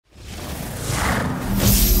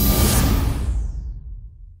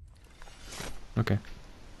Okay.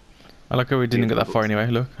 I like how we didn't get that far anyway.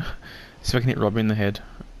 Look. See if I can hit Robbie in the head.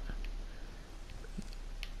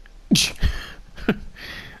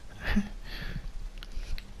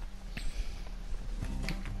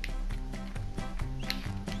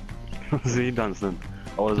 Z dancing.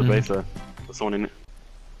 Oh, there's a base there. There's someone in it.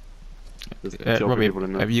 There's Robbie, people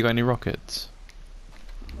in there. have you got any rockets?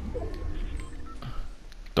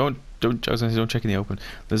 Don't check in the open.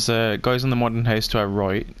 There's guys on the modern house to our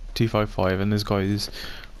right, 255, and there's guys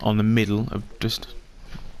on the middle of just.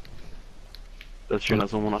 That's shooting at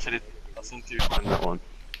someone. I seen two find that one.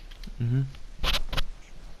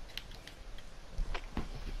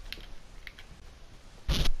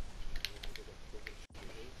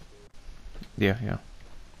 Yeah.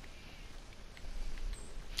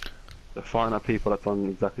 They're firing at people that's on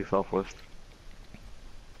exactly southwest.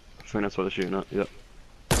 I think that's what they're shooting at, yep.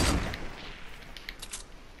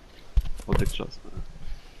 I'll take shots.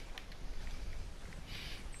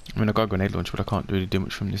 I mean, I got a grenade launcher, but I can't really do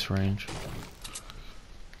much from this range.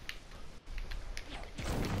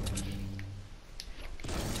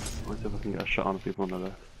 Let's see if I can get a shot on the people on the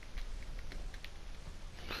left.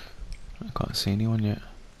 I can't see anyone yet.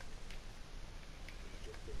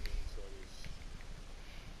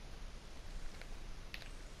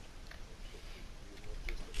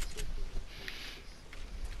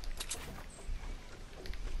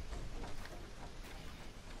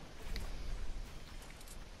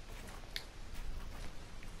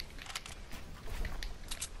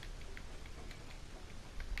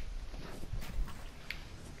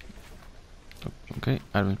 Okay,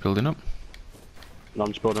 Adam's building up. No,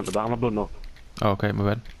 I'm just building at the back. I'm not building up. Oh, okay, my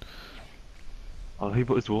bad. Oh, he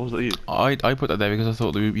put his walls at you? I put that there because I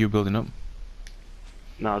thought that you were building up.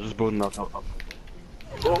 No, I was just building up.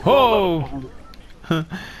 Oh! That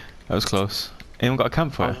was close. Anyone got a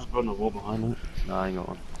campfire? I was just building a wall behind it. No, I ain't got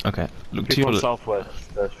one. Okay, look to People your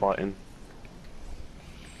southwest, they're fighting.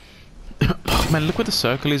 Man, look where the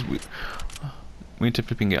circle is. We need to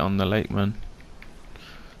flipping get on the lake, man.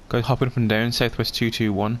 Go hopping up and down, southwest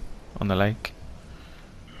 221 on the lake.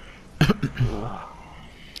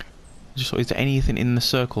 Just, is there anything in the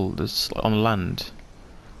circle that's on land?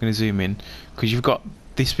 I'm gonna zoom in because you've got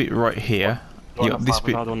this bit right here. You got this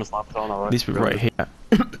bit, this bit right here,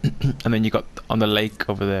 and then you got on the lake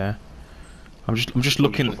over there. I'm just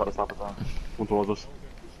looking. One towards us.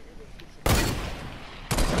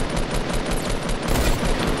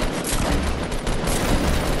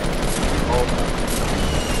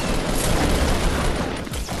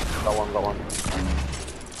 Got one.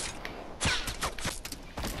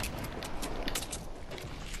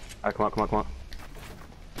 Alright, come on. Got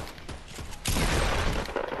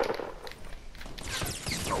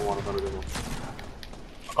one, I'm gonna do one.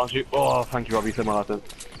 I can't shoot. Oh, thank you, Robbie, you saved my life then.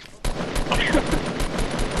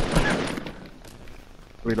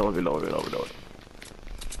 Reload.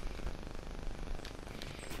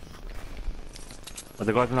 Are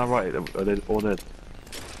the guys on our right? Are they all dead?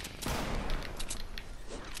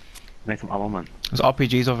 Make some ammo, man. There's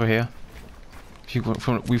RPGs over here. If you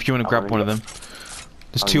want to grab one of them.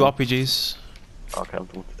 There's two RPGs. Okay, I'm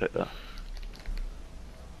going to take that.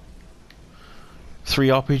 3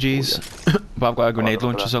 RPGs. But I've got a grenade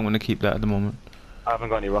launcher, so I'm going to keep that at the moment. I haven't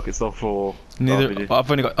got any rockets though for neither.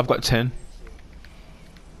 I've got 10.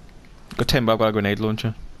 Got 10, but I've got a grenade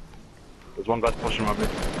launcher. There's one guy pushing Robbie.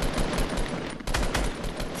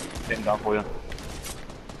 Getting down for you.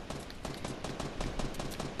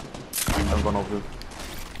 I'm going over him.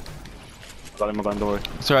 Got him again, don't worry.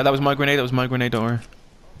 Sorry, that was my grenade, don't worry.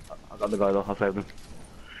 I got the guy though, I saved him.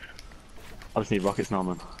 I just need rockets now,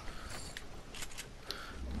 man.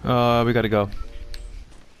 We gotta go.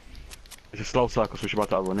 It's a slow circle, so we should about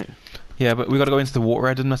to outrun it. Yeah, but we gotta go into the water,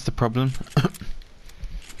 Adam, that's the problem. I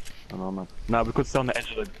know, man. Nah, we could stay on the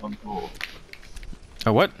edge of the floor.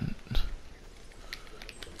 Oh, what?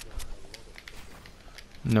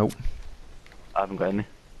 Nope. I haven't got any.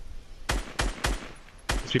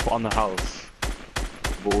 There's people on the house,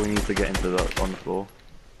 but we need to get into the on the floor.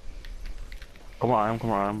 Come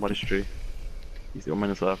on, by this tree. He's got me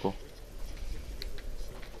in a circle.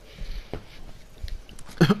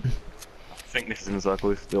 I think this is in the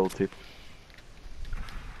circle, it's the old tip.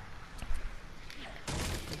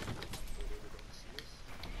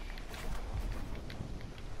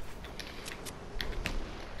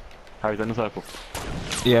 Harry's in the circle.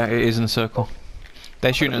 Yeah, it is in a circle.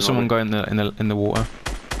 They're shooting at someone going in the water.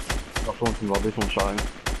 Got someone from Robbie, someone's shouting.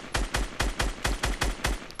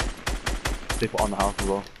 People on the house as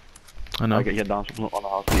well. I know. I get your down someone on the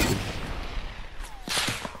house.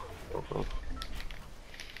 So close.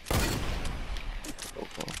 So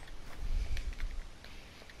close.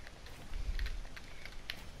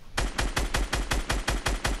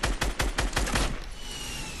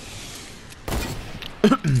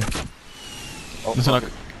 Oh,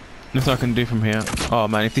 nothing I can do from here. Oh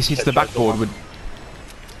man, if this hits the backboard would...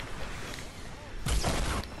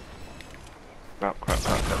 Crap.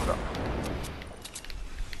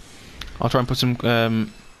 I'll try and put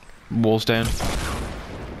some walls down.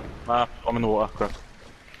 Nah, I'm in the water, crap.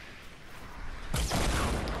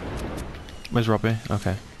 Where's Robbie?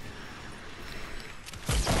 Okay.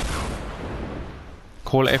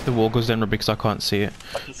 Call it if the wall goes down, Robbie, because I can't see it.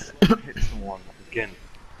 I just hit someone again.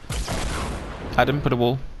 Adam, put a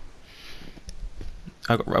wall.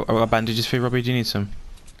 I got bandages for you, Robbie. Do you need some?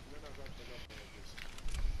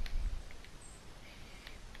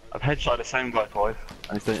 I've headshot the same guy twice,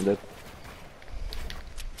 and he's still dead.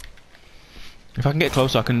 If I can get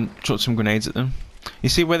closer, I can shot some grenades at them. You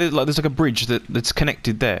see where there's like a bridge that's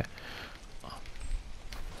connected there?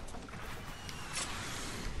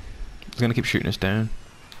 He's gonna keep shooting us down.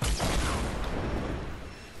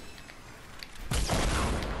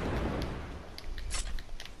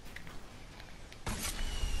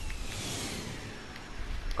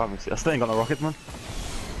 Can't even see. I still ain't got no rockets, man.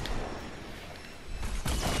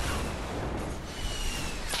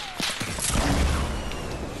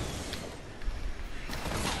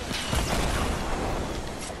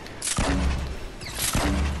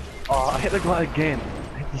 Oh, I hit the guy again.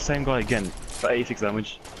 I hit the same guy again. For 86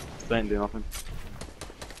 damage. Still ain't doing nothing.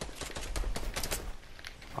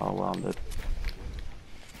 Oh well, I'm dead.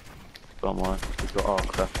 Don't worry. He's got. Oh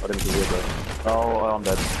crap! I didn't do it. Oh, I'm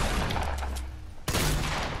dead.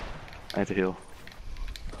 I need to heal.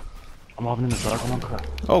 I'm having in the circle. Come on, crap.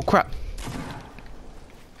 Oh crap!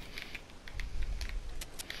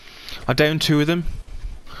 I downed two of them.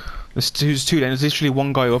 There's two down. There's literally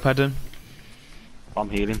one guy up, Adam. I'm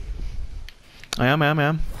healing. I am.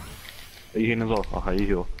 Are you healing as well? Okay, you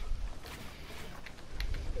heal.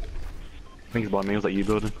 I think he's by me. Was that you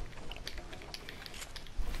building?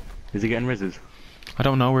 Is he getting rizzes? I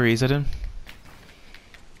don't know where he is, Adam.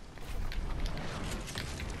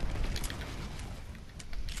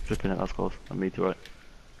 Flipping it, that's close. And me too, right?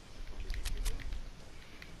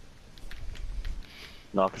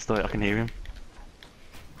 No, I can hear him.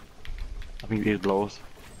 I think he blows.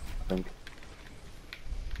 I think.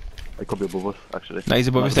 He could be above us, actually. No, he's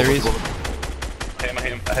above us, there he is. I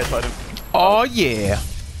hit him, I headshot him. Oh yeah!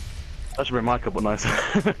 That should be my cup, but nice.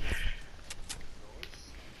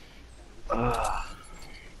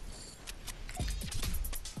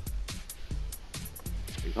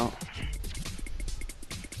 He's not.